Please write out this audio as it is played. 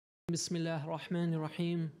Bismillah ar-Rahman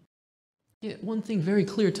ar-Rahim. Yeah, one thing very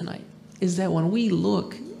clear tonight is that when we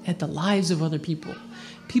look at the lives of other people,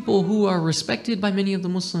 people who are respected by many of the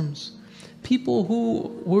Muslims, people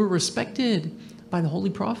who were respected by the Holy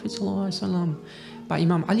Prophet ﷺ, by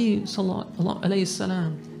Imam Ali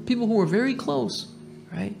ﷺ, people who were very close,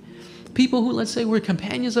 right? People who, let's say, were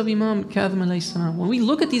companions of Imam Kadhim ﷺ. When we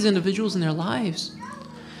look at these individuals in their lives,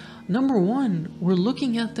 number one, we're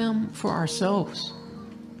looking at them for ourselves.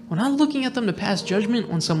 We're not looking at them to pass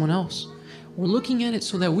judgment on someone else. We're looking at it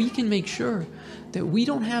so that we can make sure that we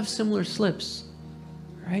don't have similar slips,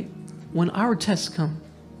 right? When our tests come.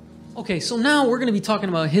 Okay, so now we're going to be talking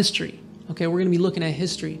about history. Okay, we're going to be looking at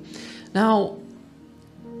history. Now,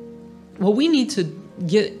 what we need to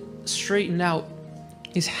get straightened out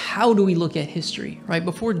is how do we look at history, right?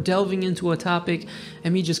 Before delving into a topic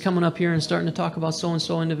and me just coming up here and starting to talk about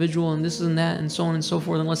so-and-so individual and this and that and so on and so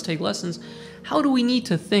forth and let's take lessons, how do we need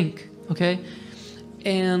to think, okay?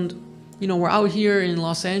 And, you know, we're out here in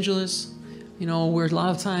Los Angeles, you know, where a lot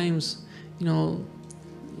of times, you know,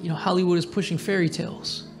 Hollywood is pushing fairy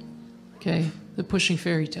tales, okay? They're pushing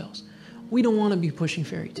fairy tales. We don't want to be pushing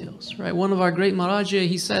fairy tales, right? One of our great Maraji,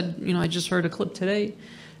 he said, you know, I just heard a clip today.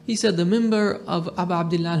 He said the minbar of Abu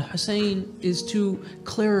Abdullah al-Hussein is to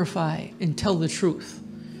clarify and tell the truth.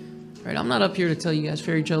 Right? I'm not up here to tell you guys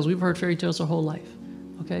fairy tales. We've heard fairy tales our whole life.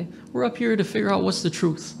 Okay? We're up here to figure out what's the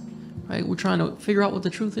truth. Right? We're trying to figure out what the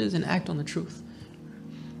truth is and act on the truth.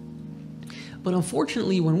 But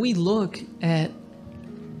unfortunately, when we look at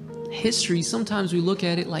history, sometimes we look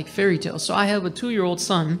at it like fairy tales. So I have a 2-year-old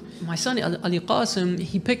son. My son, Ali Qasim,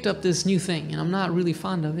 he picked up this new thing, and I'm not really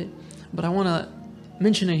fond of it, but I want to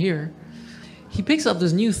mention it here. He picks up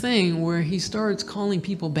this new thing where he starts calling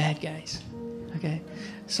people bad guys. Okay,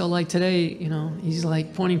 so like today, you know, he's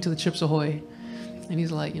like pointing to the Chips Ahoy, and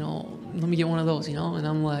he's like, you know, let me get one of those, you know, and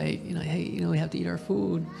I'm like, you know, hey, you know, we have to eat our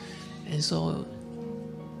food, and so,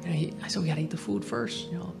 you know, I said we gotta eat the food first,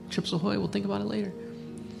 you know, Chips Ahoy, we'll think about it later.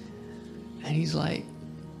 And he's like,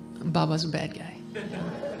 Baba's a bad guy.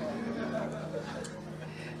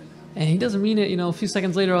 And he doesn't mean it, you know, a few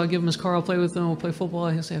seconds later, I'll give him his car, I'll play with him, we'll play football,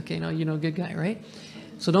 and he'll say, okay, no, you know, good guy, right?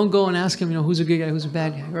 So don't go and ask him, you know, who's a good guy, who's a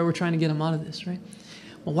bad guy, right? We're trying to get him out of this, right?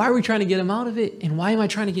 Well, why are we trying to get him out of it? And why am I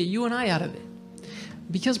trying to get you and I out of it?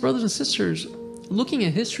 Because, brothers and sisters, looking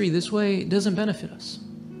at history this way doesn't benefit us.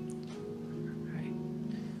 Right?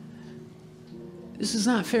 This is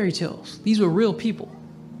not fairy tales. These were real people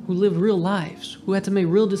who lived real lives, who had to make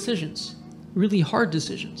real decisions, really hard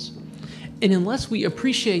decisions. And unless we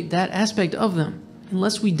appreciate that aspect of them,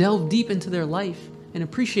 unless we delve deep into their life and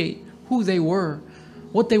appreciate who they were,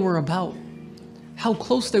 what they were about, how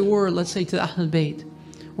close they were, let's say, to the Ahlul Bayt,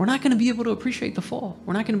 we're not going to be able to appreciate the fall.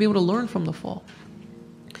 We're not going to be able to learn from the fall.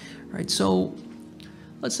 Right? So,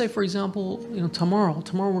 let's say, for example, you know, tomorrow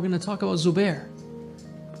we're going to talk about Zubair.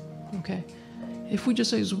 Okay? If we just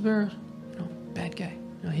say Zubair, you know, bad guy.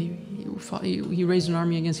 You know, he raised an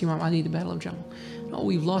army against Imam Ali, the Battle of Jamal. No,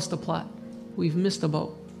 we've lost the plot. We've missed the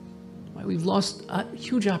boat. Right? We've lost a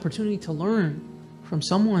huge opportunity to learn from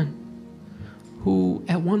someone who,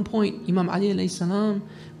 at one point, Imam Ali alayhi salam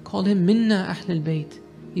called him Minna Ahlul Bayt.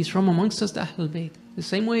 He's from amongst us, the Ahlul Bayt. The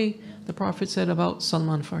same way the Prophet said about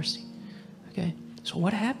Salman Farsi. Okay? So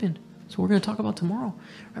what happened? So we're going to talk about tomorrow.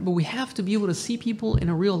 Right? But we have to be able to see people in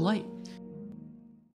a real light.